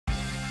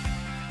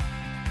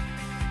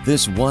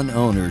This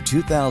one-owner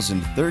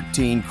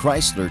 2013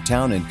 Chrysler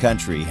Town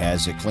Country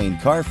has a clean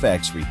Car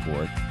Fax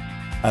report,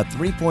 a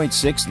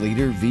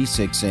 3.6-liter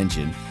V6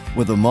 engine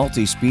with a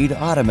multi-speed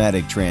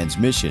automatic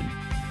transmission,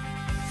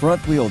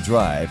 front-wheel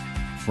drive,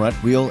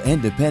 front-wheel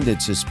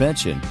independent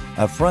suspension,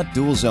 a front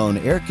dual-zone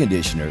air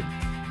conditioner,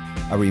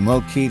 a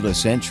remote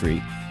keyless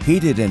entry,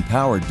 heated and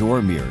powered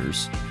door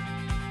mirrors,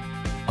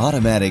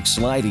 automatic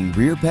sliding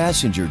rear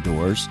passenger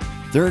doors,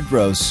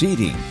 third-row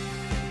seating,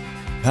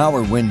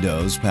 power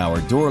windows, power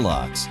door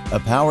locks, a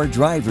power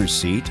driver's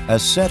seat, a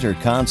center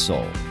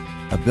console,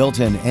 a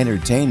built-in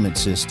entertainment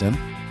system,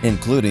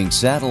 including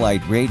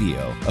satellite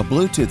radio, a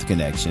Bluetooth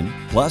connection,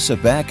 plus a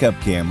backup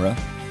camera,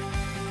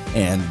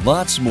 and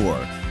lots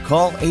more.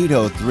 Call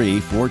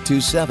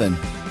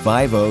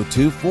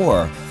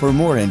 803-427-5024 for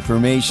more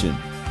information.